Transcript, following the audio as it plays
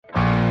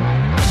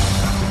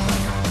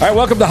All right,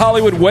 welcome to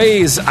Hollywood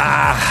Ways.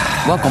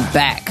 Welcome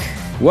back.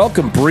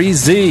 Welcome,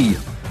 Breezy,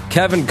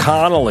 Kevin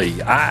Connolly.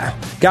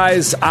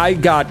 Guys, I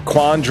got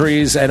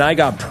quandaries and I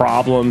got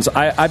problems.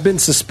 I've been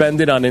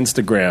suspended on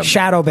Instagram.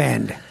 Shadow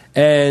banned.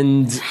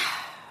 And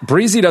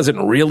Breezy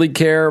doesn't really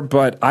care,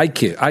 but I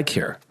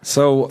care.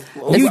 So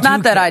It's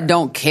not that I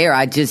don't care.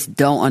 I just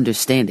don't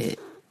understand it.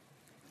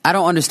 I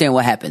don't understand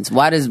what happens.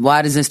 Why does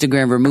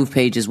Instagram remove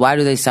pages? Why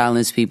do they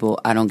silence people?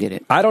 I don't get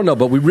it. I don't know,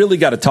 but we really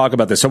got to talk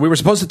about this. So we were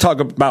supposed to talk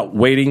about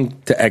waiting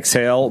to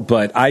exhale,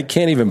 but I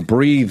can't even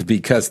breathe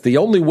because the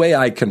only way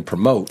I can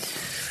promote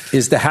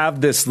is to have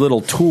this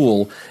little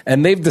tool,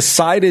 and they've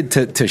decided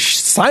to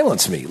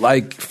silence me,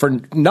 like, for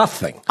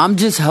nothing. I'm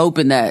just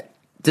hoping that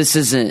this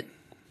isn't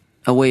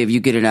a way of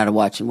you getting out of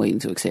watching Waiting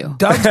to Exhale.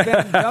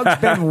 Doug's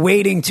been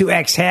waiting to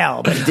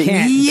exhale, but he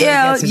can't.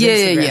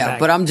 Yeah.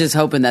 But I'm just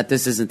hoping that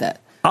this isn't that.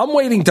 I'm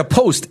waiting to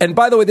post. And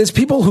by the way, there's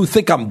people who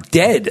think I'm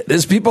dead.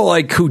 There's people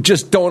like who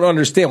just don't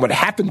understand what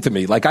happened to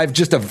me. Like I've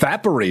just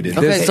evaporated.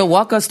 Okay, so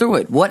walk us through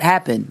it. What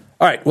happened?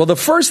 All right. Well, the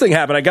first thing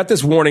happened, I got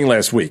this warning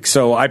last week.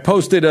 So I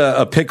posted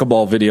a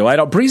pickleball video. I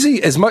don't,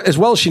 Breezy, as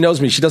well as she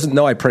knows me, she doesn't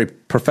know I play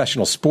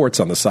professional sports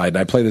on the side. And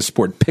I play this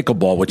sport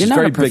pickleball, which is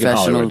very big in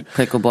Hollywood. You're not a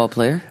professional pickleball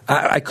player?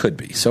 I could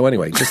be. So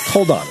anyway, just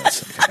hold on a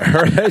second.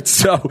 All right.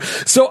 So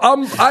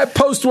I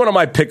post one of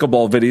my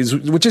pickleball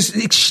videos, which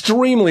is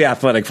extremely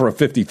athletic for a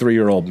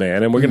 53-year-old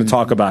man. And we're going to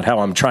talk about how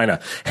I'm trying to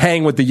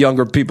hang with the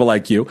younger people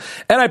like you.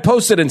 And I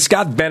posted, and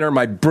Scott Benner,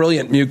 my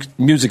brilliant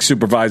music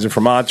supervisor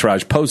from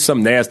Entourage, posts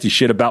some nasty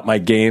shit about my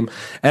game.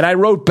 And I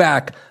wrote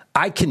back,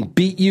 I can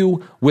beat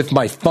you with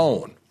my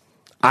phone.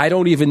 I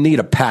don't even need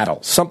a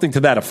paddle. Something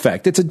to that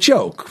effect. It's a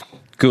joke.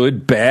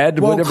 Good, bad,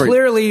 whatever. Well,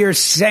 clearly you're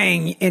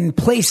saying in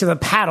place of a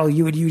paddle,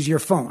 you would use your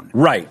phone.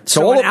 Right.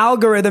 So an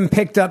algorithm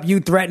picked up you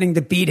threatening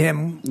to beat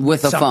him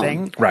with a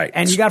phone. Right.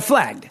 And you got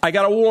flagged. I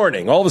got a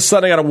warning. All of a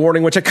sudden I got a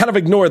warning, which I kind of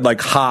ignored,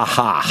 like, ha,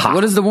 ha, ha.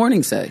 What does the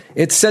warning say?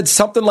 It said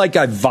something like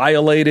I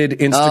violated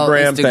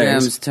Instagram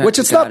things, which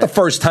it's not the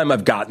first time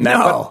I've gotten that.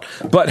 No.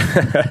 But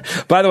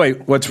by the way,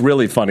 what's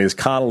really funny is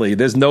Connolly,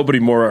 there's nobody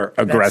more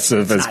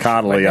aggressive as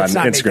Connolly on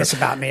Instagram. Make this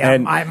about me.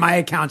 And my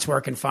account's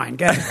working fine.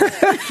 Good.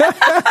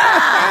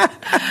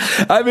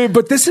 I mean,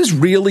 but this is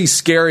really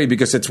scary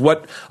because it's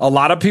what a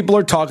lot of people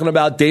are talking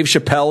about. Dave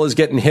Chappelle is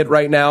getting hit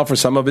right now for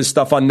some of his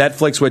stuff on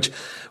Netflix, which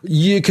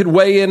you could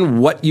weigh in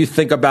what you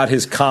think about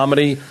his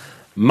comedy.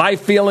 My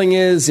feeling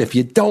is if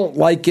you don't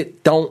like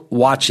it, don't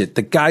watch it.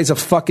 The guy's a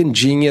fucking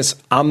genius.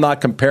 I'm not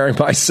comparing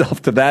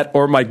myself to that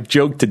or my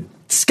joke to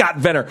Scott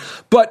Venner.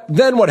 But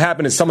then what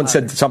happened is someone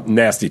said something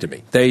nasty to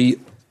me. They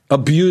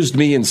abused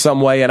me in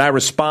some way, and I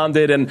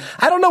responded, and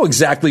I don't know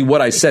exactly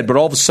what I said, but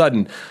all of a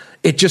sudden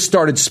it just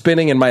started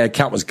spinning and my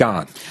account was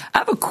gone. I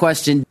have a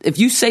question. If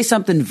you say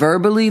something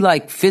verbally,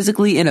 like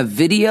physically in a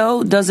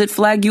video, does it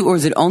flag you, or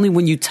is it only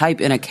when you type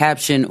in a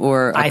caption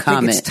or a comment? I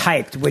think it's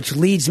typed, which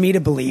leads me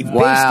to believe,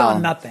 based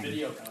on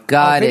nothing.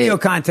 Got it. Video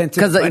content.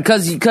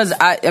 Because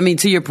I mean,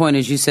 to your point,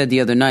 as you said the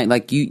other night,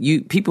 like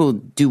you people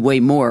do way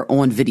more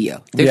on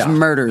video. There's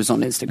murders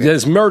on Instagram.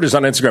 There's murders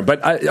on Instagram.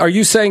 But are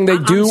you saying they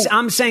do?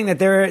 I'm saying that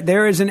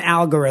there is an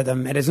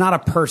algorithm. It is not a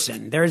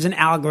person. There is an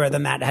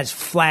algorithm that has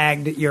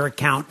flagged your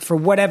account for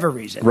whatever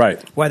reason.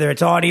 Right. Whether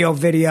it's audio,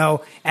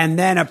 video, and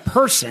then a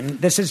person,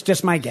 this is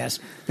just my guess,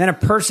 then a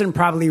person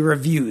probably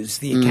reviews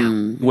the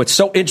account. What's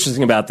so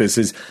interesting about this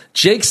is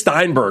Jake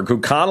Steinberg, who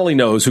Connolly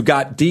knows, who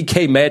got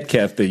DK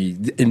Metcalf,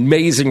 the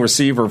amazing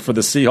receiver for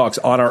the Seahawks,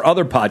 on our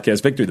other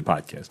podcast, Victory the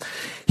Podcast.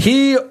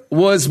 He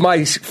was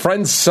my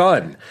friend's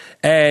son,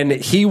 and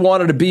he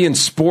wanted to be in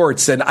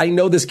sports. And I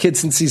know this kid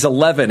since he's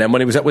 11. And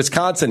when he was at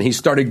Wisconsin, he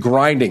started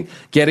grinding,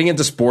 getting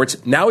into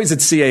sports. Now he's at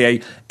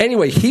CAA.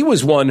 Anyway, he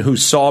was one who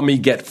saw me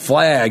get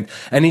flagged,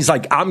 and he's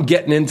like, I'm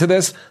getting into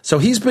this. So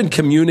he's been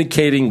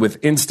communicating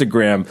with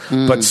Instagram.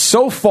 But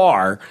so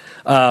far,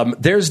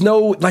 there's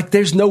no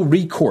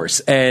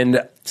recourse.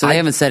 And so they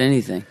haven't said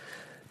anything.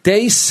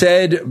 They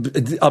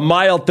said a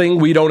mild thing,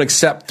 we don't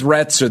accept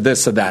threats or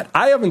this or that.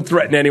 I haven't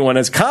threatened anyone,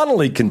 as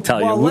Connolly can tell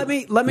you. Well, let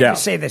me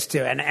just say this, too,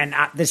 and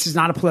this is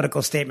not a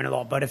political statement at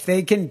all, but if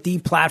they can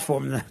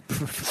deplatform the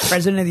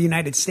President of the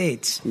United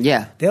States,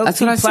 they'll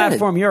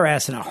deplatform your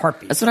ass in a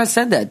heartbeat. That's what I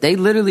said. That they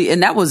literally,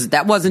 and that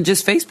wasn't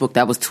just Facebook,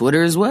 that was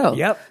Twitter as well.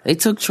 Yep. They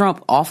took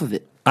Trump off of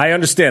it. I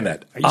understand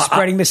that. Are you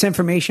spreading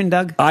misinformation,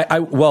 Doug?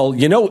 Well,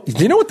 you know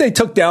what they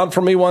took down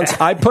from me once?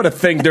 I put a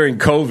thing during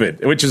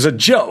COVID, which is a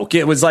joke.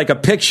 It was like a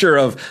picture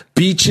of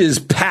beaches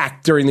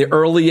packed during the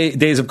early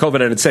days of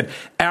COVID, and it said,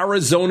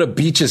 Arizona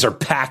beaches are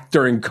packed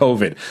during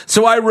COVID.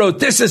 So I wrote,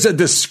 this is a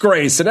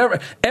disgrace. And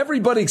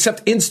everybody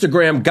except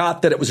Instagram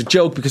got that it was a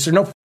joke because there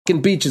are no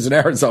beaches in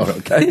Arizona,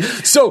 okay?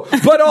 So,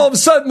 but all of a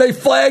sudden they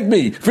flagged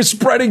me for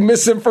spreading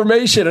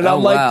misinformation. And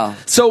I'm like, wow.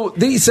 So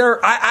these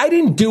are, I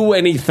didn't do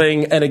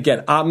anything. And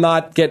again, I'm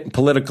not getting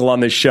political on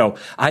this show.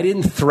 I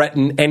didn't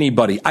threaten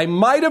anybody. I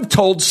might have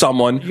told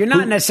someone. You're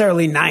not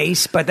necessarily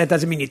nice, but that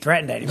doesn't mean you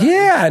threatened anybody.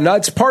 Yeah, no,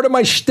 it's part of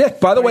my shtick.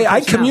 By the way,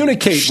 I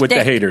communicate with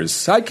the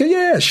haters.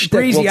 Shtick.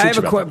 Breezy, I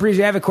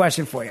have a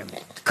question for you.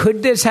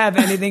 Could this have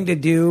anything to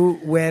do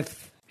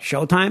with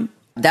Showtime?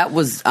 That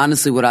was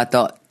honestly what I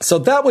thought. So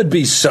that would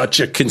be such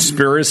a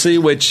conspiracy,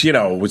 which,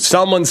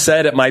 someone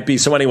said it might be.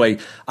 So anyway,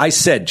 I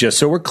said, just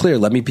so we're clear,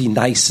 let me be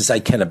nice as I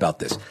can about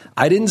this.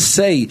 I didn't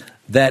say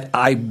that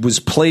I was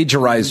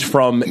plagiarized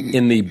from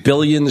in the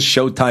Billions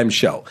Showtime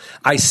show.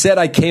 I said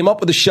I came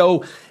up with a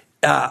show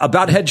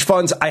about hedge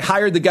funds. I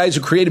hired the guys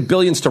who created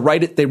Billions to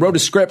write it. They wrote a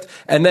script,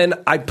 and then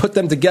I put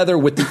them together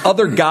with the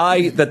other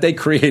guy that they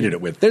created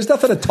it with. There's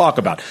nothing to talk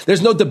about.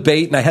 There's no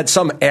debate, and I had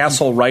some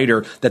asshole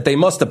writer that they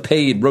must have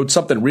paid wrote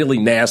something really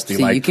nasty.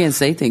 See, you can't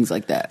say things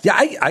like that. Yeah,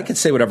 I can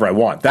say whatever I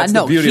want. That's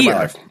the beauty of my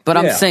life. But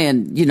I'm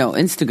saying,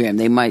 Instagram,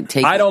 they might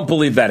take I don't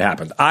believe that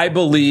happened. I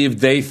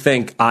believe they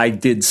think I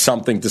did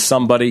something to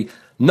somebody.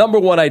 Number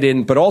one, I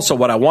didn't, but also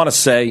what I want to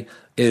say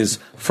is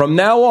from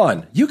now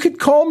on, you could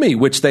call me,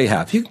 which they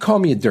have. You can call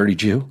me a dirty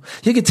Jew.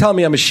 You can tell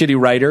me I'm a shitty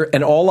writer,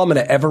 and all I'm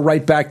going to ever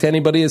write back to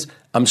anybody is,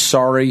 I'm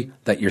sorry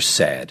that you're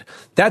sad.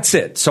 That's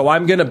it. So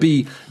I'm going to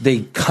be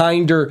the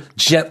kinder,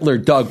 gentler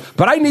Doug.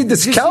 But I need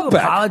this count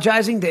back.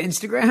 Apologizing to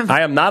Instagram?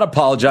 I am not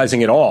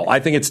apologizing at all.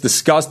 I think it's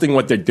disgusting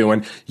what they're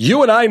doing.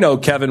 You and I know,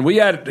 Kevin, we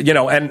had,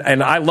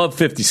 and I love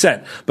 50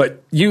 Cent,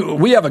 but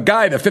we have a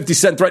guy that 50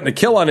 Cent threatened to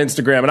kill on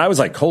Instagram, and I was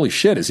like, holy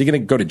shit, is he going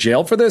to go to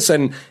jail for this?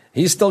 And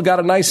he's still got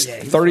a nice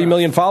 30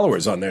 million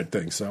followers on their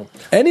thing. So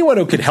anyone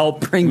who could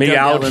help me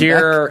out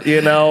here,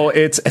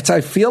 it's.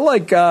 I feel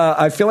like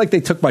they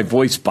took my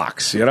voice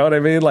box. You know what I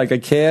mean? Like I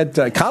can't.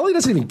 Collie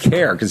doesn't even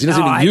care because he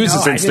doesn't even use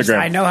his Instagram.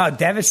 I know how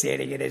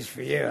devastating it is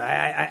for you.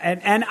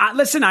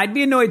 Listen, I'd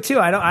be annoyed too.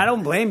 I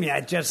don't blame you.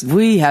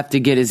 We have to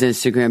get his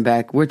Instagram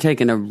back. We're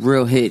taking a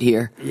real hit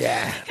here.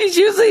 Yeah, he's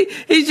usually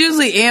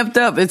amped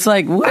up. It's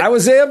like what? I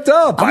was amped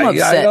up. I'm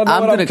upset. I don't know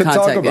I'm what I can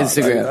talk about.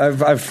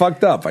 Instagram. I've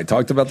fucked up. I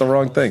talked about the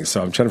wrong thing, so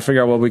I'm trying to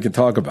figure out what we can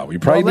talk about.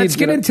 Let's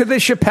get into the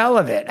Chappelle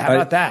of it. How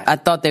about that? I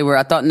thought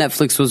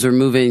Netflix was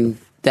removing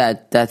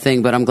that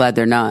thing, but I'm glad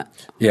they're not.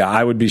 Yeah,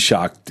 I would be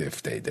shocked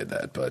if they did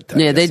that. But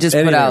they just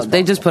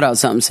put out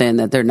something saying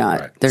that they're not.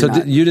 Right. They're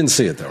not. You didn't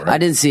see it though, right? I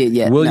didn't see it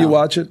yet. Will you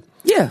watch it?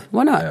 Yeah,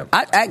 why not?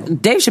 Yeah.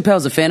 Dave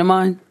Chappelle's a fan of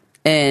mine,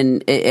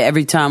 and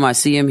every time I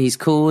see him, he's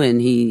cool and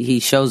he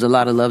shows a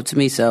lot of love to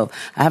me. So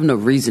I have no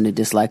reason to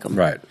dislike him.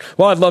 Right.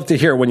 Well, I'd love to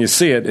hear when you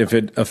see it if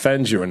it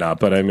offends you or not.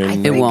 But I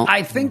mean, it won't.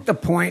 I think the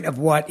point of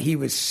what he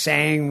was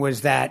saying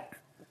was that,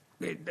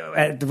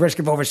 at the risk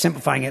of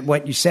oversimplifying it,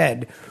 what you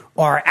said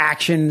are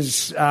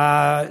actions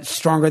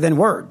stronger than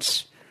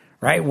words,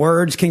 right?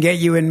 Words can get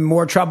you in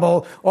more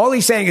trouble. All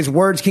he's saying is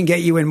words can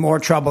get you in more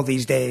trouble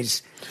these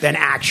days than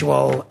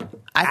actual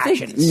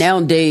actions. I think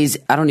nowadays,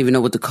 I don't even know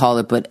what to call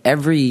it, but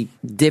every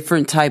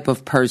different type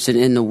of person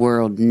in the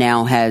world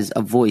now has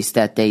a voice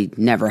that they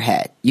never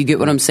had. You get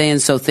what I'm saying?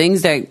 So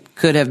things that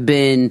could have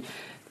been,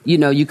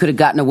 you could have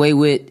gotten away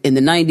with in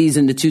the 90s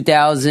and the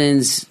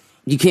 2000s,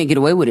 you can't get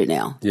away with it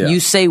now. Yeah. You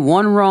say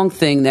one wrong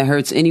thing that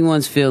hurts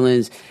anyone's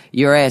feelings,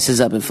 your ass is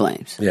up in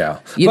flames. Yeah.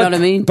 You know what I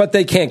mean? But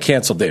they can't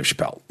cancel Dave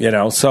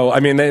Chappelle, So, I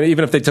mean,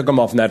 even if they took him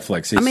off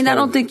Netflix. I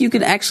don't think you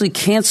can actually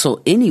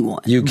cancel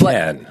anyone. You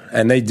can,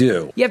 and they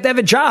do. You have to have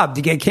a job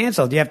to get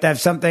canceled. You have to have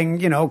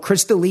something,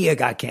 Chris D'Elia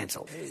got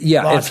canceled.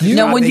 Yeah.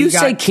 Now, when you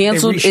say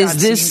canceled, is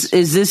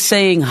this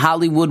saying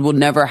Hollywood will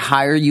never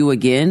hire you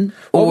again?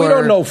 Well, we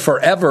don't know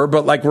forever,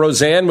 but like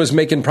Roseanne was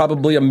making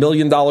probably $1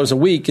 million a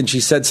week, and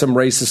she said some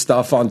racist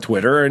stuff on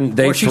Twitter, and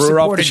they threw her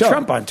off the show. She supported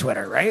Trump on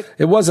Twitter, right?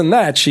 It wasn't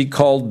that. She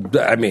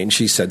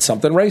said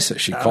something racist.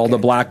 She called a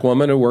black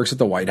woman who works at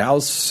the White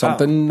House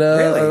something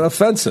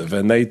offensive,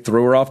 and they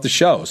threw her off the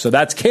show. So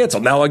that's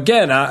canceled. Now,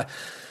 again,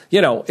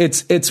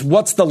 it's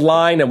what's the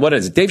line and what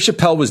is it? Dave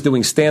Chappelle was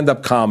doing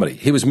stand-up comedy.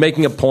 He was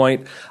making a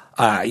point.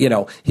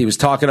 He was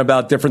talking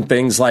about different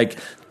things like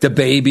the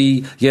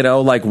baby,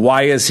 like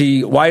why is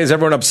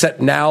everyone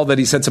upset now that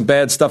he said some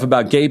bad stuff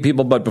about gay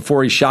people, but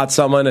before he shot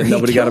someone and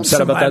nobody got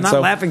upset about that? I'm not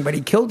laughing, but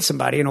he killed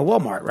somebody in a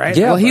Walmart, right?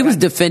 Yeah. Well, he was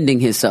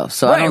defending himself,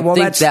 so I don't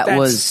think that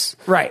was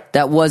right.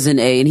 That wasn't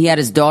and he had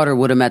his daughter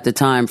with him at the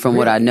time, from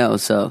what I know.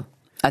 So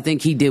I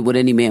think he did what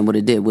any man would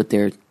have did with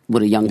a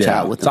young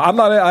child with him. So I'm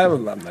not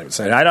even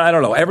saying I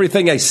don't know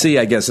everything I see.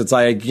 I guess it's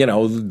like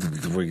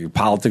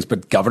politics,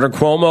 but Governor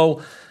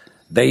Cuomo.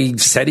 They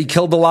said he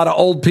killed a lot of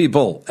old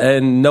people,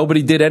 and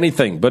nobody did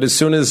anything. But as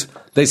soon as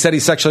they said he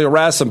sexually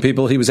harassed some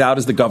people, he was out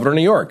as the governor of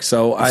New York.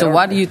 So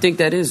why do you think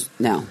that is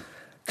now?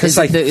 Is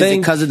it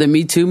because of the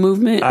Me Too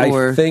movement?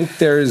 I think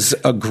there's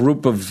a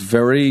group of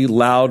very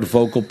loud,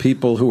 vocal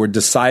people who are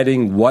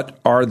deciding what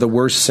are the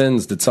worst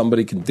sins that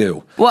somebody can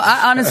do. Well,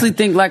 I honestly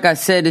think, like I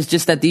said, it's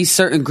just that these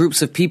certain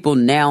groups of people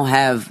now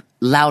have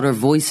louder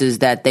voices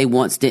that they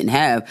once didn't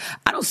have.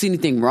 I don't see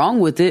anything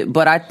wrong with it,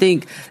 but I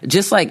think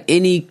just like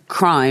any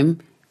crime,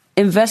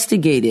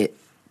 investigate it,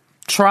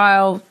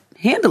 trial,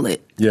 handle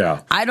it.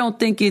 Yeah. I don't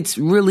think it's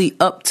really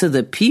up to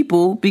the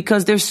people,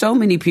 because there's so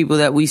many people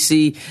that we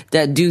see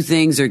that do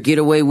things or get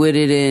away with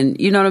it, and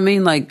you know what I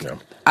mean? Like,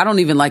 I don't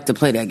even like to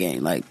play that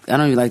game. Like, I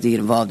don't even like to get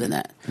involved in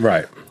that.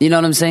 Right. You know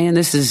what I'm saying?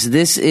 This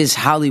is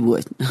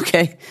Hollywood,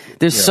 okay?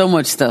 There's so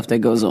much stuff that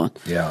goes on.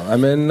 Yeah. I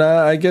mean,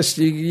 I guess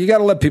you got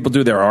to let people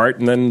do their art,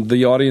 and then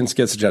the audience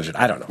gets to judge it.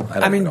 I don't know.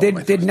 I mean, did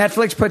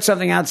Netflix put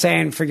something out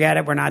saying, forget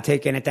it, we're not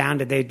taking it down?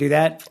 Did they do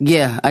that?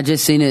 Yeah, I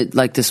just seen it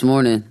like this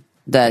morning.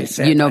 That,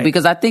 said, you know,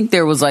 because I think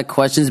there was like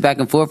questions back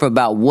and forth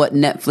about what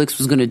Netflix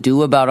was going to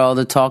do about all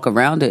the talk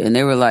around it. And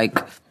they were like,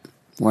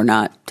 we're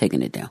not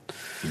taking it down.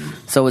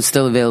 So it's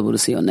still available to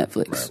see on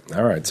Netflix. Right.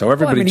 All right. So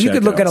everybody, I mean, you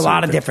could look at a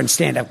lot of things. different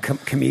stand-up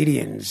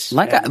comedians.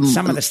 Like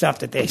some of the stuff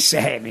that they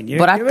say. I mean,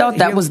 but I thought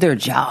that was their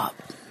job.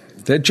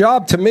 The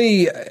job, to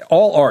me,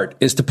 all art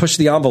is to push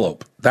the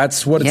envelope.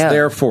 That's what it's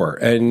there for.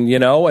 And, you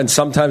know, and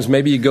sometimes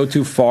maybe you go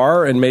too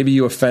far and maybe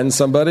you offend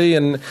somebody,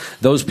 and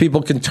those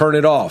people can turn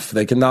it off.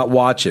 They cannot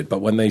watch it.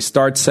 But when they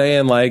start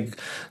saying, like,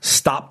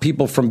 stop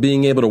people from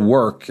being able to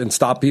work and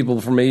stop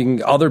people from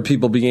being other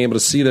people being able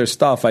to see their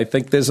stuff, I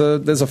think there's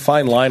a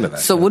fine line to that.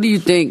 So what do you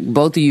think,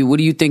 both of you, what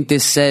do you think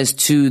this says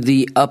to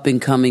the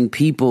up-and-coming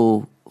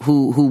people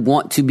who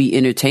want to be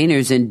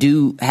entertainers and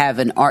do have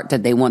an art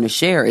that they want to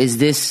share? Is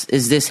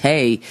this,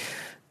 hey,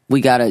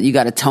 you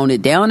gotta tone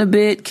it down a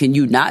bit? Can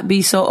you not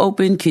be so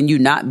open? Can you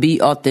not be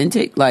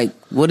authentic? Like,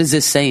 what is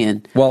this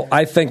saying? Well,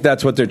 I think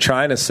that's what they're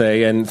trying to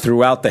say. And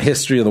throughout the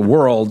history of the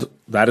world,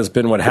 that has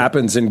been what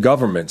happens in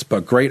governments.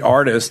 But great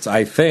artists,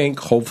 I think,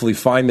 hopefully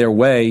find their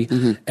way.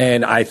 Mm-hmm.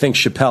 And I think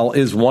Chappelle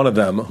is one of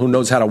them who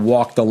knows how to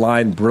walk the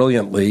line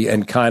brilliantly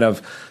and kind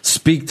of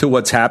speak to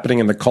what's happening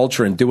in the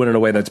culture and do it in a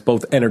way that's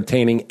both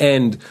entertaining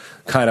and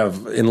kind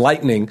of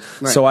enlightening.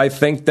 Right. So I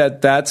think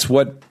that that's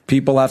what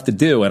people have to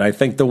do. And I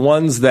think the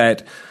ones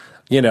that,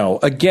 you know,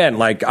 again,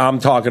 like I'm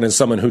talking to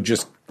someone who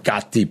just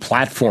got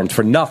deplatformed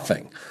for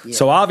nothing. Yeah.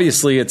 So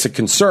obviously it's a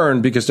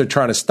concern because they're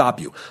trying to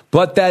stop you.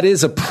 But that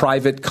is a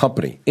private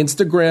company.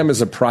 Instagram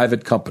is a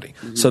private company.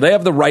 Mm-hmm. So they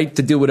have the right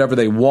to do whatever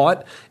they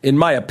want. In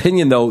my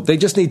opinion, though, they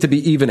just need to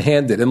be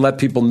even-handed and let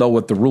people know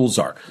what the rules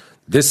are.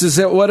 This is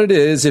what it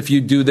is. If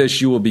you do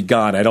this, you will be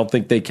gone. I don't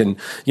think they can,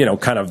 you know,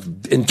 kind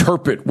of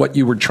interpret what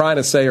you were trying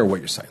to say or what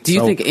you're saying. Do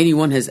you think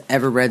anyone has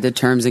ever read the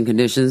terms and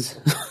conditions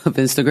of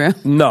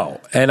Instagram? No.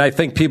 And I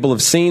think people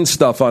have seen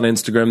stuff on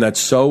Instagram that's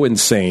so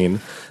insane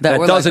that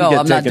doesn't get taken down.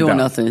 I'm not doing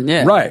nothing.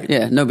 Yeah. Right.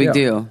 Yeah. No big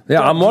deal.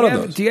 Yeah, I'm one of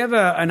those. Do you have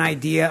an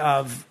idea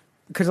of,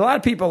 because a lot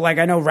of people, like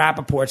I know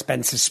Rappaport's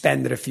been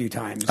suspended a few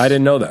times. I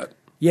didn't know that.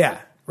 Yeah.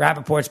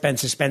 Rappaport's been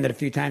suspended a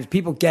few times.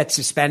 People get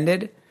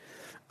suspended.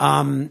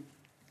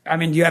 I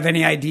mean, do you have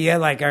any idea?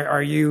 Like,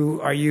 are you?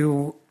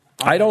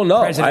 I don't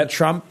know. President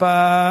Trump.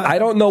 I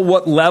don't know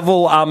what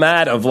level I'm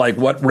at of like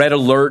what red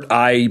alert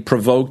I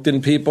provoked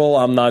in people.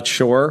 I'm not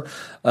sure.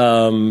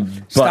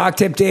 Stock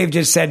Tip Dave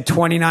just said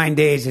 29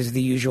 days is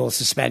the usual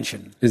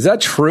suspension. Is that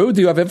true?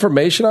 Do you have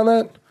information on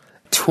that?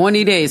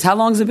 20 days. How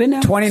long has it been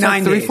now?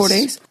 29 days. 3-4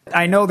 days.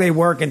 I know they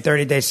work in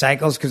 30-day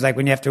cycles because, like,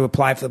 when you have to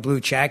apply for the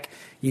blue check,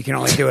 you can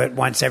only do it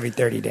once every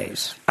 30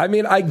 days. I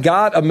mean, I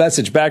got a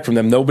message back from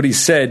them. Nobody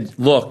said,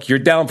 look, you're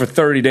down for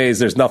 30 days.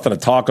 There's nothing to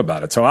talk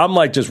about it. So I'm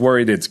like just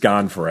worried it's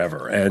gone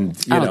forever. And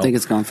I don't think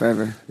it's gone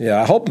forever.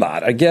 Yeah, I hope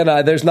not. Again,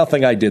 there's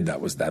nothing I did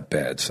that was that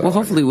bad. So well,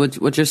 hopefully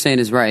what you're saying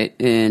is right.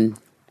 And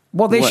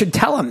well, they should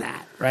tell them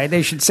that, right?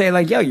 They should say,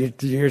 like, yo,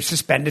 you're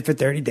suspended for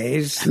 30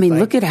 days. I mean, like,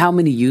 look at how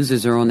many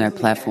users are on that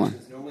platform.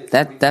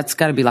 That's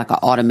got to be like an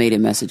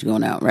automated message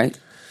going out, right?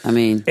 I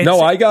mean,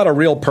 no, I got a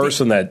real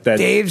person that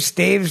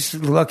Dave's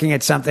looking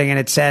at something and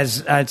it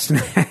says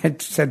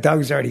so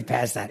Doug's already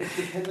passed that.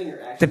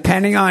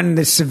 Depending on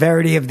the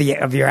severity of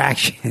your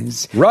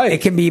actions, right?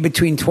 It can be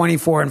between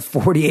 24 and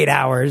 48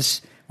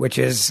 hours, which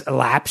is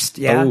elapsed.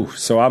 Yeah. Oh,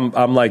 so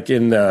I'm like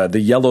in the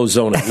yellow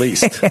zone at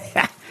least.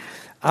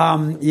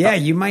 Yeah,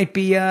 you might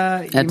be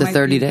at the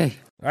 30-day.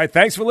 All right,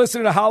 thanks for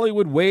listening to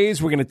Hollywood Ways.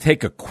 We're going to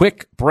take a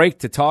quick break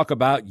to talk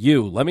about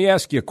you. Let me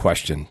ask you a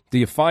question. Do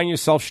you find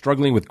yourself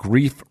struggling with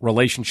grief,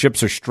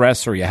 relationships, or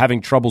stress? Or are you having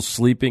trouble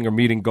sleeping or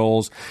meeting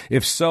goals?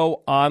 If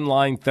so,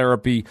 online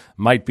therapy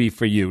might be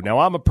for you. Now,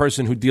 I'm a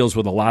person who deals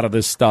with a lot of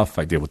this stuff.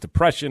 I deal with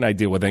depression. I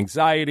deal with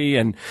anxiety.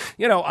 And,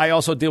 you know, I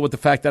also deal with the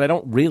fact that I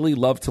don't really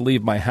love to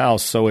leave my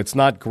house. So it's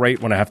not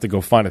great when I have to go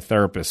find a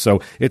therapist.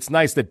 So it's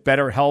nice that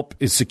BetterHelp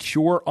is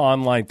secure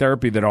online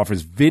therapy that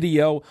offers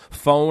video,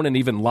 phone, and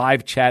even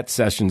live chat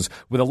sessions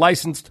with a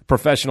licensed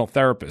professional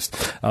therapist.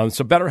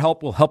 So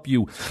BetterHelp will help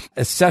you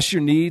assess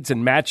your needs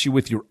and match you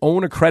with your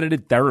own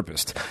accredited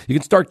therapist. You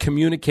can start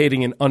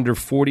communicating in under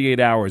 48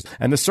 hours,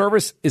 and the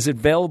service is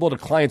available to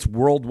clients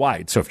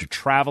worldwide. So if you're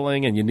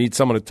traveling and you need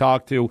someone to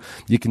talk to,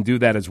 you can do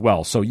that as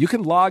well. So you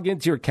can log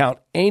into your account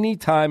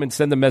anytime and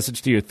send a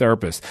message to your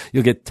therapist.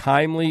 You'll get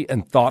timely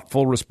and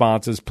thoughtful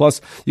responses. Plus,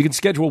 you can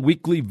schedule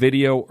weekly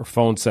video or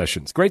phone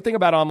sessions. Great thing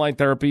about online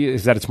therapy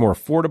is that it's more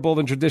affordable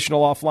than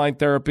traditional offline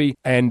therapy,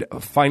 and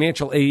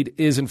financial aid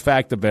is, in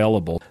fact,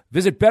 available.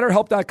 Visit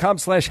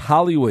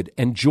BetterHelp.com/Hollywood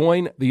and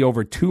join the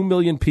over 2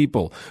 million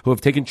people who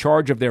have taken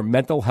charge of their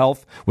mental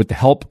health with the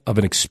help of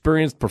an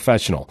experienced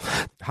professional.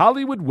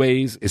 Hollywood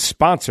Ways is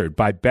sponsored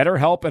by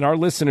BetterHelp, and our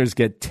listeners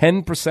get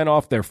 10%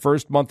 off their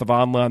first month of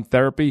online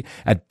therapy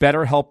at BetterHelp.com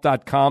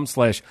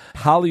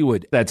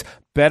betterhelp.com/Hollywood. That's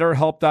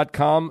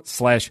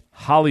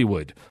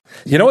betterhelp.com/Hollywood.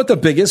 You know what the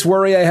biggest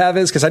worry I have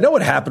is? Because I know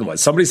what happened was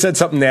somebody said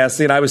something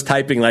nasty and I was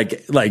typing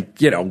like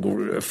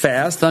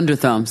fast. Thunder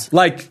thumbs.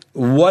 Like,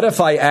 what if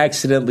I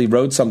accidentally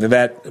wrote something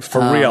that, for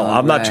real,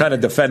 I'm not trying to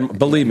defend,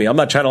 believe me, I'm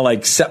not trying to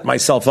like set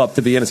myself up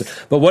to be innocent.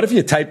 But what if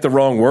you typed the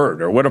wrong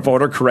word? Or what if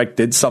autocorrect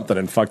did something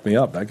and fucked me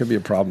up? That could be a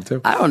problem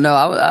too. I don't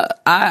know.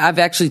 I've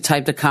actually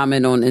typed a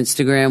comment on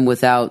Instagram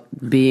without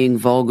being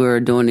vulgar or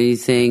doing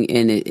anything,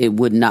 and it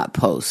would not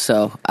post.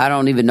 So I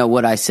don't even know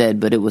what I said,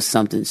 but it was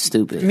something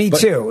stupid. Me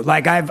too.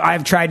 Like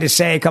I've tried to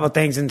say a couple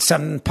things and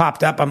something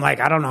popped up. I'm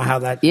like, I don't know how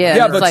that.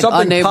 Yeah, but like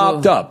something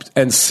popped up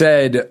and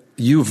said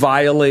you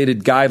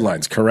violated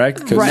guidelines,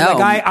 correct? Right. No,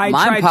 like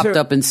mine popped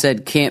up and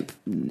said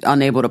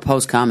unable to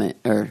post comment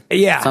or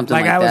something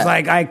like that. I was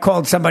like, I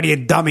called somebody a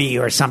dummy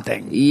or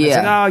something. Yeah. I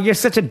said, oh, you're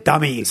such a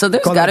dummy. So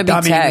there's got to be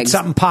tags.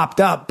 Something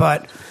popped up,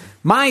 but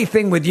my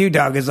thing with you,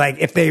 Doug, is like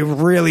if they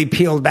really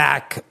peeled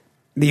back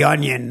the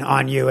onion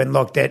on you and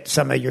looked at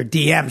some of your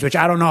DMs, which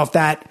I don't know if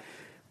that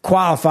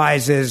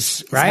qualifies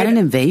as right. Is that an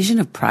invasion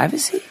of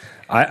privacy?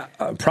 I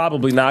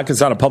probably not, because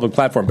it's on a public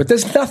platform. But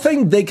there's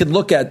nothing they could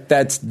look at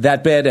that's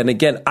that bad. And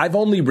again, I've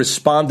only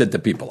responded to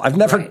people. I've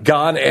never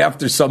gone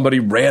after somebody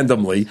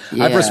randomly.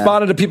 Yeah. I've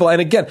responded to people.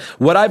 And again,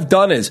 what I've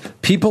done is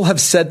people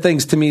have said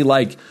things to me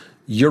like,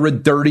 you're a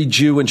dirty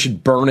Jew and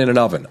should burn in an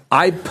oven.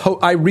 I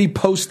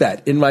repost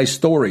that in my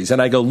stories,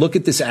 and I go, look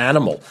at this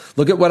animal.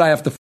 Look at what I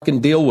have to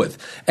fucking deal with.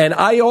 And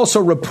I also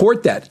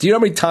report that. Do you know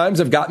how many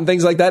times I've gotten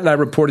things like that, and I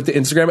report it to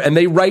Instagram, and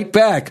they write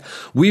back,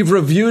 we've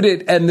reviewed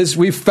it, and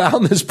we've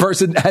found this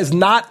person has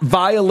not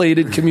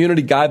violated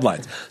community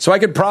guidelines. So I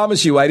can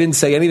promise you I didn't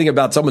say anything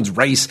about someone's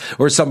race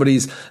or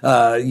somebody's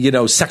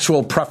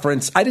sexual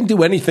preference. I didn't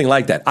do anything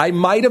like that. I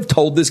might have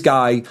told this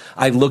guy,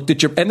 I looked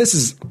at your, and this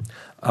is,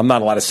 I'm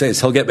not allowed to say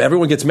this.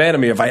 Everyone gets mad at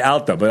me if I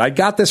out them, but I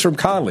got this from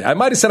Connolly. I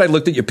might have said I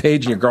looked at your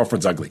page and your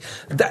girlfriend's ugly.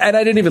 And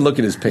I didn't even look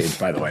at his page,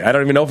 by the way. I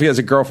don't even know if he has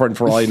a girlfriend.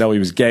 For all I know, he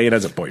was gay and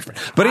has a boyfriend.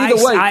 But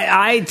either way.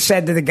 I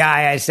said to the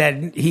guy, I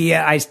said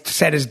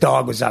his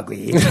dog was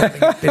ugly.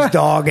 His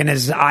dog and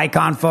his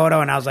icon photo,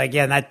 and I was like,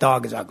 yeah, that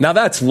dog is ugly. Now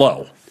that's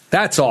low.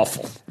 That's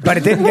awful. But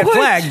it didn't get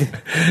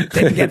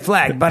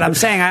flagged. But I'm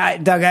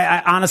saying, Doug,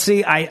 I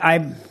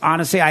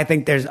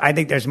think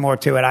there's more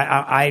to it.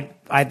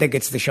 I think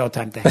it's the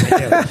Showtime thing. I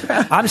do.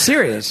 I'm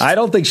serious. I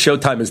don't think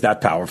Showtime is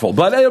that powerful,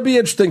 but it'll be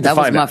interesting to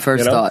find out. That was my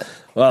first thought.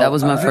 Well, that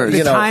was my first.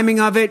 The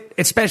timing of it,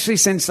 especially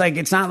since like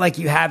it's not like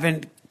you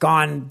haven't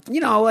gone,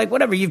 like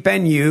whatever, you've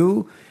been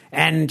you,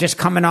 and just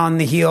coming on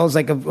the heels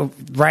like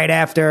right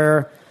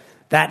after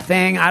that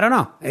thing. I don't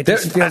know. It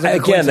just feels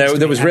like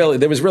there was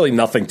really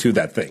nothing to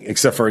that thing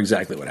except for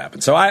exactly what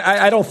happened. So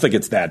I don't think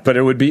it's that, but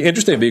it would be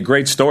interesting. It'd be a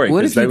great story.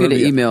 What if you get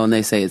an email and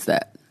they say it's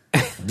that?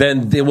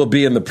 Then it will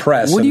be in the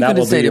press. What are you going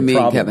to say to me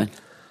and Kevin?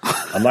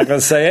 I'm not going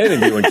to say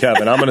anything to you and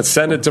Kevin. I'm going to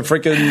send it to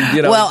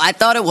freaking, Well, I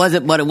thought it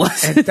wasn't, but it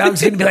was. And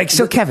Doug's going to be like,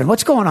 so Kevin,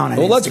 what's going on?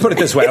 Well, let's put it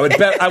this way.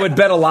 I would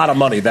bet a lot of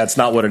money that's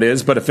not what it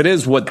is. But if it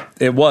is what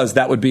it was,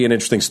 that would be an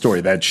interesting story.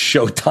 That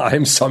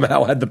Showtime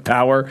somehow had the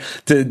power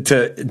to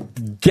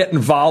get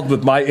involved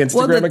with my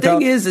Instagram account. Well, the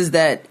thing is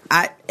that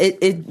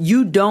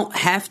you don't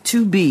have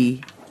to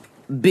be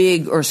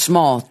big or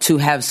small to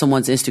have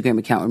someone's Instagram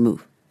account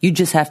removed. You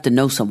just have to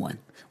know someone.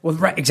 Well,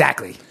 right,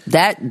 exactly.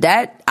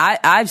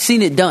 I've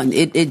seen it done.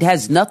 It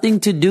has nothing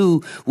to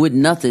do with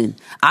nothing.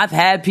 I've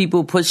had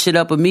people put shit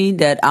up with me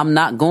that I'm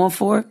not going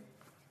for.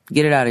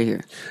 Get it out of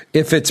here.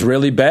 If it's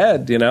really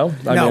bad, I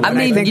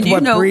think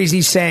what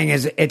Breezy's saying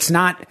is it's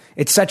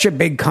such a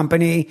big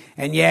company,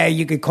 and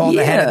you could call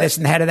the head of this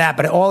and the head of that,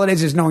 but all it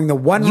is knowing the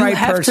one right person. You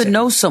have to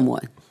know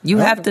someone. You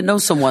have to know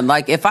someone.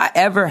 Like if I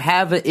ever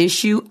have an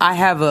issue, I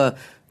have a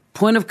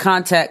point of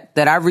contact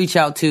that I reach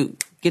out to.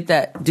 Get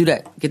that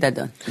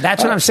done.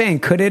 That's what I'm saying.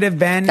 Could it have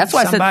been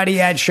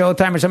somebody at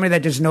Showtime or somebody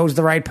that just knows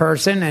the right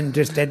person and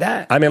just did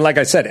that? I mean, like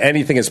I said,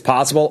 anything is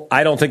possible.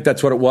 I don't think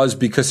that's what it was,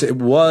 because it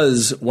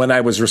was when I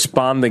was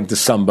responding to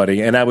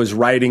somebody and I was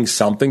writing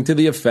something to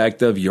the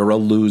effect of, you're a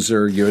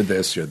loser, you're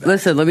this, you're that.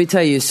 Listen, let me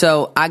tell you.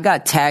 So I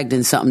got tagged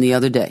in something the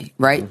other day,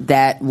 right? Mm-hmm.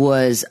 That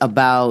was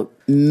about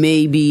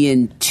maybe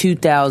in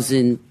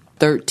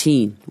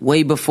 2013,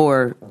 way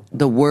before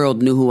the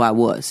world knew who I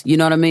was. You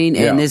know what I mean?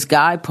 And this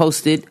guy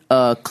posted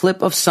a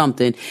clip of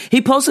something.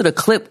 He posted a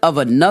clip of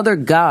another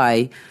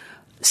guy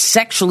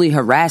sexually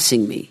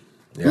harassing me.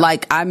 Yeah.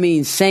 Like, I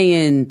mean,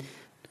 saying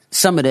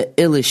some of the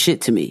illest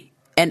shit to me.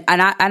 And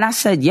I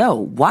said, yo,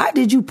 why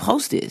did you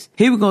post this?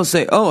 He was going to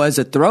say, oh, as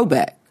a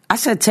throwback. I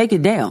said, take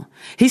it down.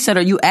 He said,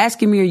 are you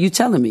asking me or are you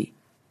telling me?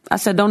 I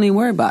said, don't even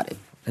worry about it.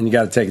 And you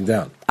got to take it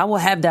down. I will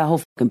have that whole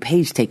fucking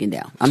page taken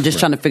down. I'm just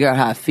trying to figure out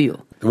how I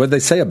feel. What did they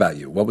say about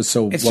you?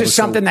 It's just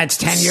something that's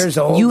 10 years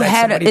old.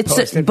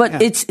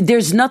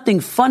 There's nothing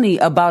funny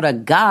about a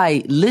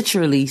guy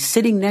literally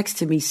sitting next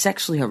to me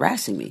sexually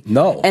harassing me.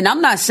 No. And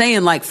I'm not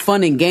saying like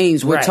fun and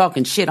games, we're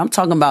talking shit. I'm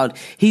talking about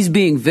he's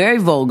being very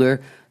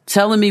vulgar,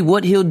 telling me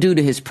what he'll do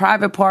to his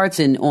private parts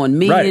and on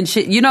me Right. and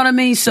shit. You know what I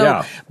mean? So,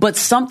 Yeah. but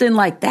something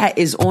like that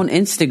is on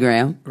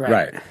Instagram.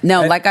 Right.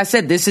 Now, And- like I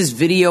said, this is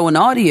video and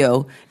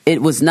audio.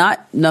 It was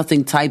not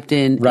nothing typed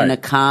in Right. a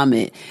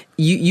comment.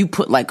 You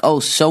put like, oh,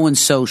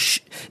 so-and-so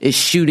is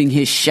shooting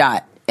his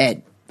shot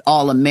at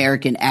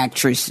all-American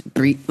actress.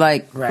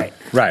 Like, Right.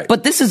 Right.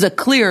 But this is a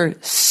clear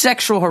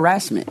sexual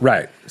harassment.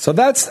 Right. So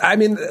that's, I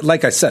mean,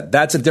 like I said,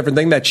 that's a different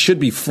thing that should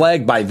be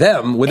flagged by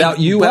them without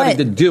you But having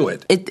to do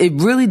it. It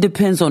really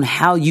depends on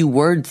how you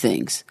word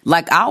things.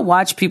 Like, I'll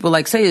watch people,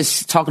 like, say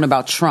it's talking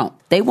about Trump.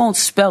 They won't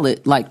spell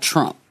it like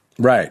Trump.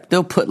 Right.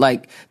 They'll put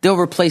they'll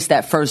replace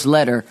that first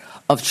letter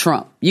of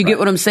Trump. You get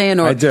what I'm saying?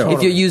 Or I do.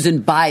 if you're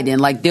using Biden,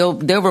 like they'll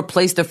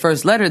replace the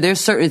first letter. There's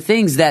certain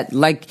things that,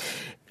 like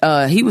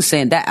he was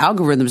saying, that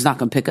algorithm is not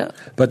going to pick up.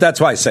 But that's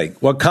why I say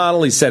what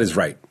Connolly said is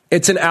right.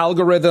 It's an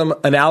algorithm.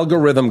 An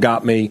algorithm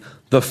got me.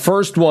 The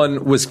first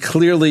one was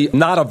clearly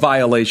not a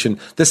violation.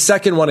 The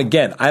second one,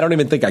 again, I don't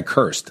even think I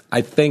cursed.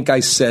 I think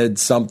I said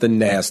something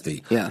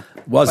nasty. Yeah.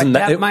 Wasn't But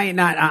that? that might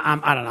not.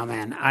 I don't know,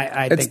 man.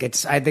 I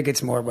think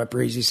it's more what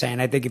Breezy's saying.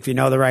 I think if you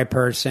know the right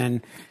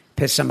person,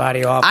 piss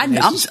somebody off. and they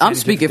I'm suspend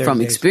you speaking for from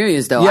 30 days.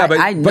 experience, though. Yeah,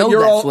 I know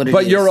you're that's what it is.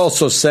 But you're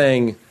also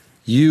saying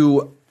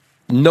you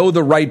know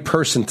the right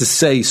person to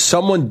say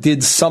someone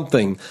did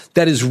something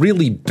that is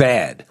really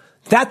bad.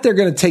 That they're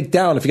going to take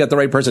down if you got the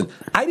right person.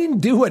 I didn't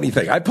do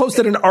anything. I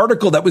posted an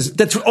article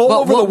that's all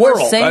over the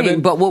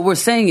world. But what we're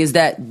saying is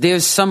that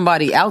there's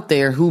somebody out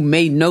there who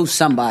may know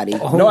somebody.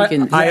 No,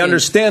 I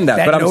understand that,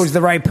 That but knows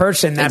the right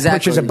person that Exactly.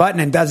 pushes a button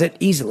and does it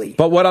easily.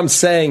 But what I'm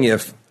saying,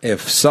 if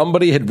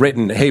somebody had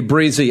written, "Hey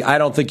Breezy, I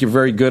don't think you're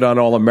very good on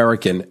All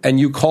American," and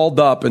you called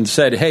up and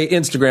said, "Hey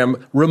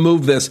Instagram,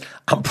 remove this,"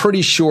 I'm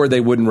pretty sure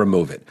they wouldn't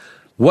remove it.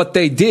 What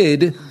they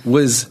did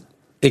was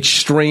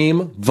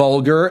extreme,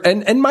 vulgar,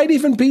 and might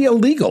even be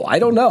illegal. I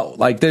don't know.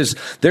 Like there's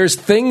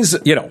things,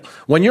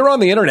 when you're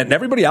on the internet, and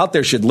everybody out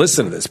there should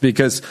listen to this,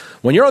 because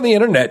when you're on the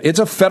internet, it's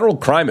a federal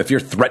crime if you're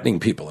threatening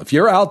people. If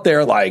you're out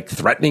there like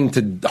threatening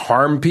to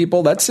harm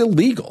people, that's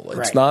illegal. It's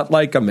Right. not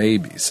like a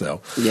maybe.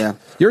 So Yeah.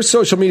 your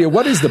social media,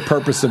 what is the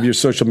purpose of your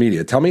social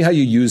media? Tell me how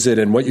you use it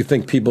and what you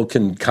think people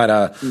can kind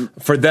of,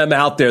 for them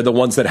out there, the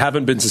ones that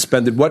haven't been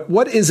suspended,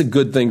 what is a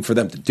good thing for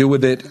them to do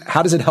with it?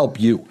 How does it help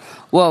you?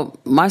 Well,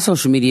 my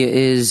social media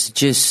is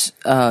just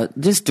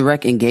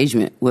direct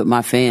engagement with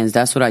my fans.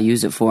 That's what I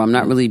use it for. I'm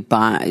not really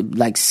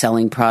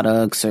selling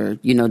products or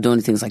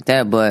doing things like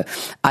that, but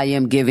I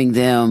am giving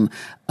them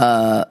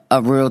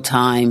a real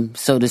time,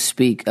 so to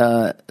speak,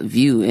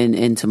 view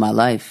into my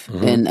life,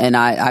 and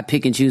I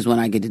pick and choose when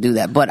I get to do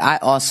that. But I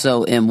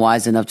also am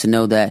wise enough to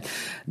know that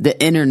the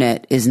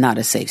internet is not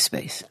a safe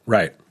space.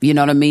 Right. You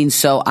know what I mean?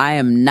 So I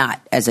am not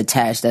as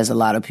attached as a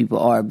lot of people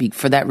are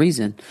for that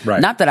reason.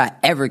 Right. Not that I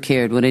ever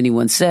cared what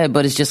anyone said,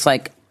 but it's just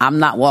like I'm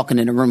not walking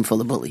in a room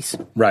full of bullies.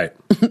 Right.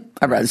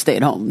 I'd rather stay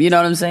at home. You know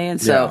what I'm saying?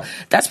 So Yeah.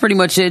 that's pretty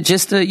much it.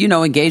 Just to,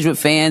 engage with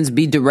fans,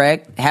 be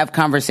direct, have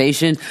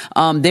conversation.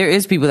 There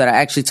is people that I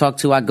actually talk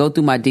to. I go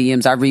through my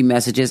DMs. I read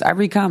messages. I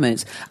read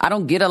comments. I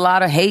don't get a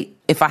lot of hate.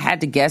 If I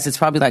had to guess, it's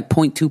probably like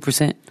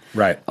 0.2%.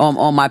 Right.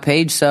 On my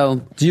page.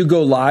 So Do you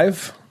go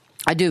live?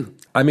 I do.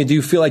 I mean, do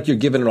you feel like you're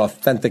giving an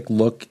authentic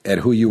look at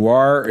who you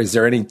are? Is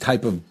there any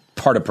type of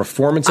part of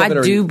performance of it?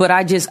 I do, but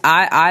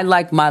I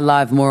like my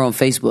live more on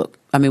Facebook.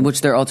 I mean, which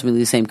they're ultimately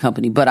the same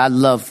company, but I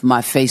love my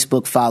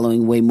Facebook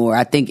following way more.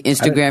 I think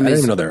Instagram I don't is.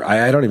 even know there.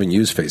 I don't even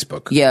use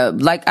Facebook. Yeah,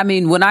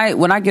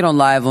 when I get on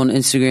live on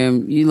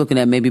Instagram, you're looking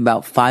at maybe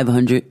about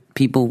 500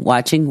 people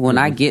watching. When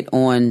I get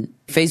on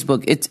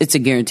Facebook, it's a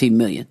guaranteed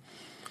million.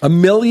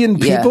 1 million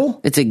people?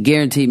 Yeah, it's a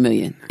guaranteed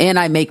million, and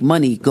I make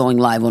money going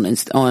live on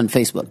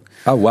Facebook.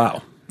 Oh,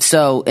 wow.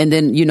 So, and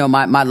then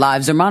my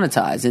lives are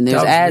monetized, and there's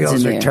Doug's ads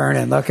wheels in are there.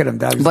 turning. Look at him,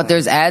 Doug. But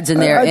there's ads in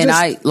there,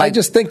 I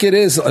just think it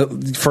is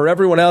for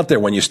everyone out there.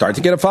 When you start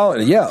to get a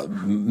following,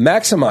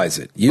 maximize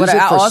it. Use But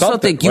it I for also something,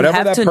 think you whatever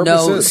have that to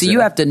purpose know. is, You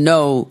have to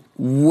know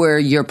where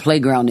your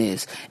playground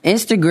is.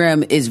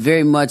 Instagram is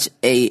very much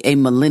a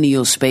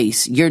millennial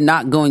space. You're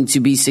not going to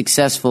be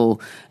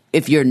successful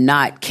if you're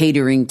not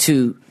catering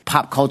to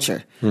pop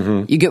culture.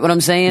 You get what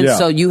I'm saying? Yeah.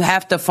 So you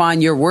have to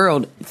find your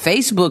world.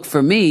 Facebook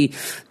for me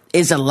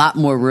is a lot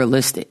more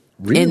realistic.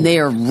 Really? And they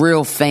are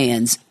real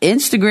fans.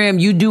 Instagram,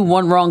 you do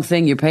one wrong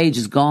thing, your page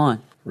is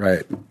gone.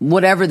 Right.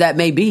 Whatever that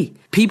may be.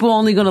 People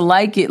only going to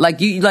like it.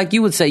 Like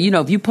you would say,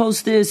 if you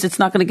post this, it's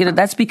not going to get it.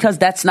 That's because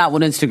that's not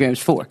what Instagram's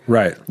for.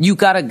 Right. You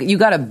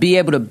gotta be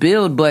able to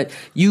build, but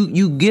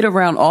you get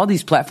around all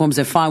these platforms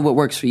and find what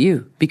works for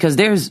you, because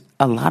there's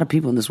a lot of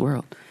people in this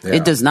world. Yeah.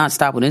 It does not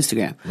stop with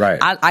Instagram. Right.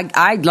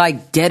 I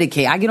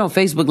dedicate. I get on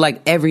Facebook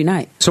like every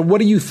night. So what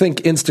do you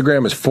think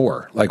Instagram is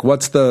for? Like,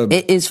 what's the...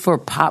 It is for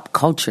pop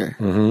culture.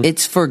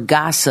 It's for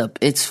gossip.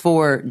 It's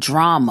for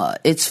drama.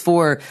 It's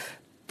for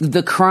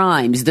the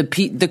crimes,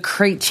 the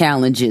crate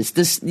challenges.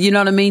 This, you know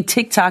what I mean?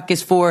 TikTok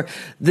is for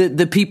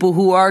the people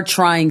who are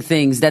trying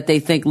things that they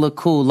think look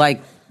cool,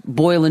 like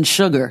boiling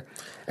sugar.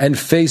 And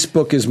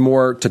Facebook is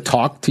more to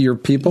talk to your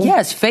people?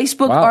 Yes,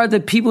 Facebook are the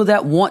people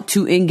that want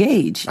to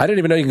engage. I didn't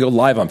even know you can go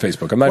live on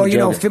Facebook. I'm not even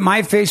joking.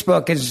 My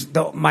Facebook is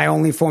my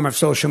only form of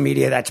social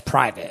media that's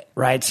private,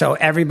 right? So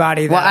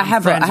everybody that I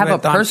have a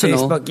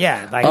personal Facebook,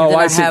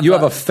 I see. You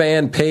have a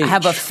fan page. I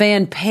have a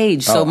fan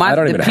page. So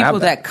the people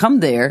that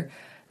come there,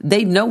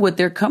 they know what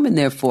they're coming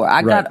there for.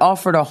 I got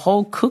offered a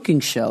whole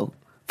cooking show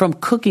from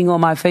cooking on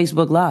my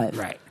Facebook Live.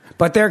 Right.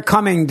 But they're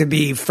coming to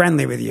be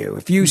friendly with you.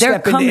 If you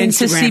step into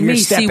Instagram, you're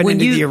stepping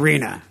into the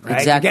arena, right?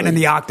 Exactly. You're getting in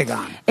the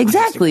octagon.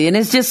 Exactly. And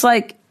it's just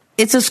like,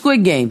 it's a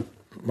Squid Game.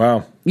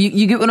 Wow.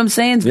 You get what I'm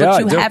saying?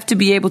 Yeah, but you have to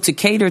be able to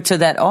cater to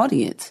that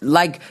audience.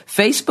 Like,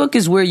 Facebook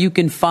is where you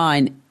can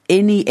find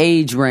any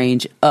age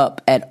range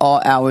up at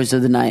all hours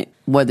of the night,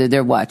 whether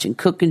they're watching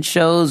cooking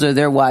shows or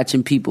they're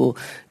watching people,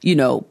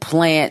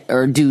 plant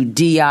or do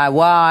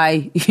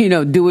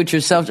DIY, do it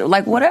yourself,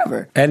 like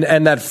whatever. And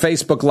that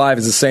Facebook Live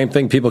is the same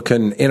thing. People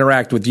can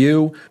interact with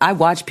you. I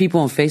watch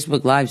people on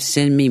Facebook Live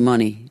send me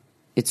money.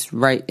 It's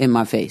right in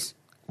my face.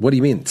 What do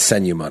you mean,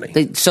 send you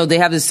money? So they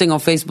have this thing on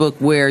Facebook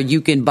where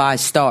you can buy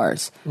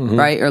stars,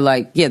 right? Or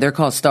they're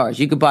called stars.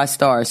 You could buy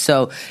stars.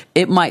 So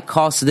it might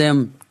cost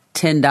them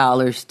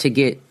 $10 to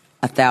get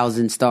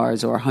 1,000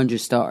 stars or 100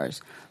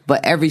 stars.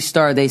 But every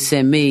star they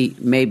send me,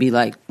 maybe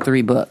like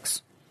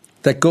 $3.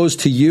 That goes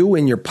to you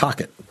in your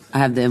pocket. I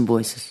have the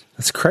invoices.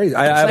 That's crazy.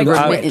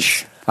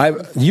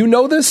 You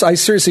know this? I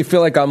seriously feel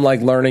like I'm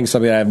learning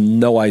something I have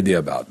no idea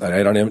about.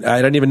 I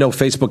don't even know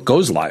Facebook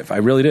goes live. I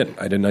really didn't.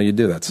 I didn't know you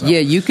do that. So. Yeah,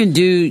 you can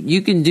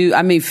do.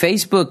 I mean,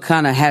 Facebook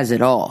kind of has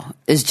it all.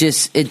 It's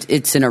just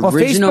it's an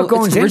original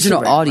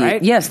Instagram, audience.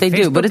 Right? Yes, they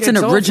do, but it's an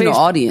original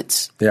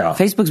audience. Yeah,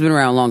 Facebook's been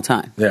around a long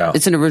time. Yeah,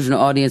 it's an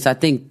original audience. I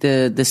think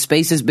the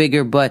space is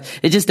bigger, but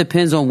it just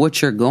depends on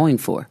what you're going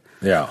for.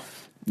 Yeah.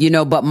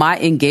 But my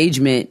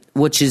engagement,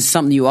 which is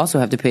something you also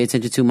have to pay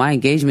attention to, my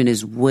engagement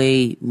is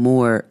way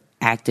more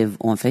active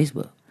on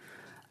Facebook.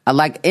 I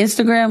like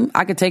Instagram.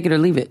 I could take it or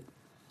leave it.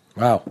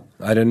 Wow.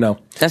 I didn't know.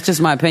 That's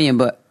just my opinion,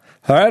 but.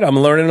 All right, I'm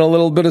learning a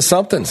little bit of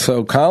something.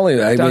 So,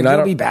 Collie, I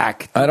don't be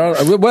back. I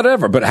don't,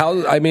 whatever. But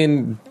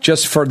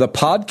just for the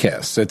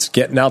podcast, it's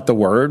getting out the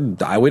word.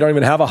 We don't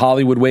even have a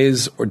Hollywood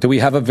Ways, or do we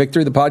have a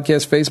Victory the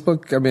Podcast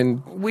Facebook? I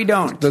mean, we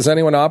don't. Does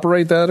anyone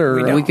operate that,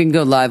 or we can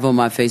go live on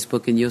my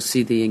Facebook and you'll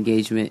see the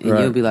engagement, and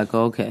you'll be like,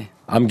 oh, okay.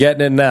 I'm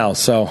getting it now,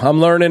 so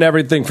I'm learning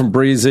everything from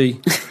Breezy,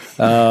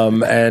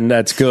 and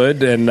that's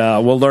good. And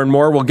we'll learn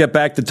more. We'll get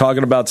back to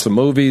talking about some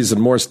movies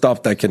and more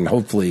stuff that can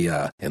hopefully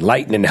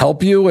enlighten and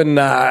help you. And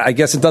I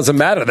guess it doesn't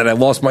matter that I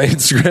lost my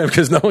Instagram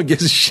because no one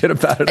gives a shit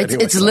about it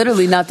anyway. It's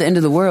literally not the end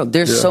of the world.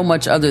 There's so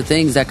much other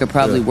things that could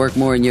probably work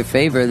more in your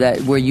favor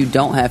where you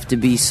don't have to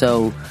be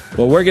so.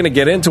 Well, we're going to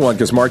get into one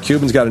because Mark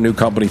Cuban's got a new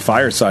company,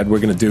 Fireside. We're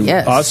going to do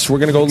us. We're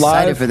going to go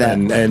live. For that.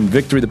 And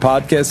Victory the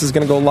Podcast is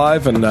going to go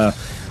live. And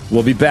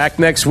we'll be back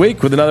next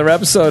week with another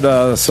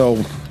episode.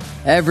 So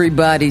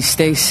everybody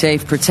stay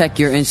safe. Protect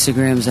your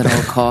Instagrams at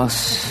all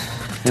costs.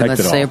 And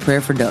let's say a prayer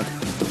for Doug.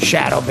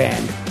 Shadow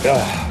banned.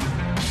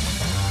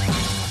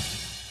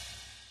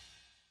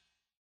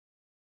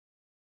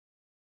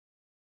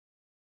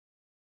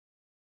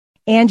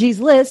 Angie's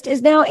List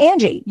is now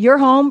Angie, your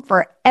home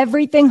for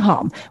everything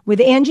home. With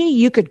Angie,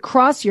 you could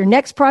cross your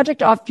next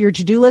project off your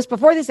to-do list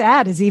before this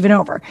ad is even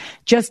over.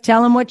 Just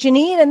tell them what you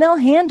need and they'll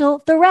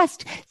handle the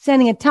rest,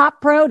 sending a top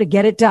pro to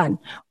get it done.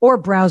 Or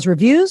browse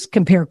reviews,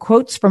 compare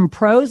quotes from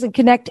pros, and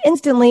connect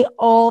instantly,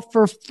 all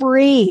for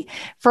free.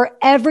 For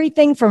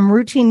everything from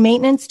routine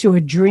maintenance to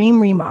a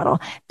dream remodel.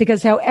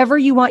 Because however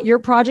you want your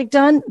project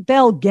done,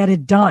 they'll get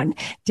it done.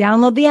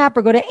 Download the app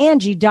or go to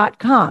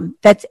Angie.com.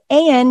 That's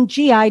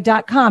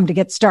ANGI.com to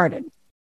get started.